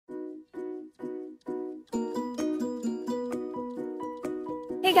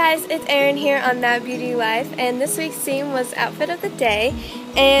Hey guys, it's Erin here on That Beauty Life, and this week's theme was outfit of the day.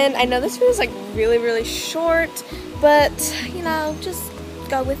 And I know this video is like really short, but you know, just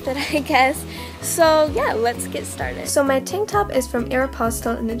go with it, I guess. So yeah, let's get started. So my tank top is from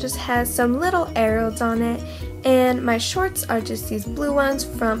Aeropostale, and it just has some little arrows on it. And my shorts are just these blue ones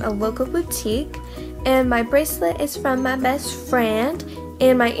from a local boutique. And my bracelet is from my best friend.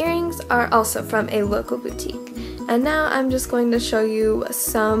 And my earrings are also from a local boutique. And now I'm just going to show you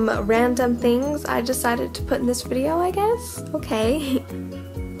some random things I decided to put in this video, I guess. Okay.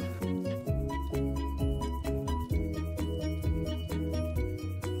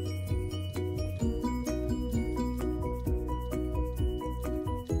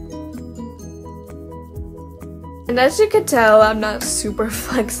 And as you could tell, I'm not super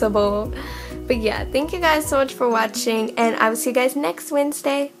flexible. But yeah, thank you guys so much for watching, and I will see you guys next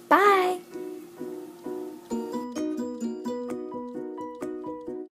Wednesday. Bye!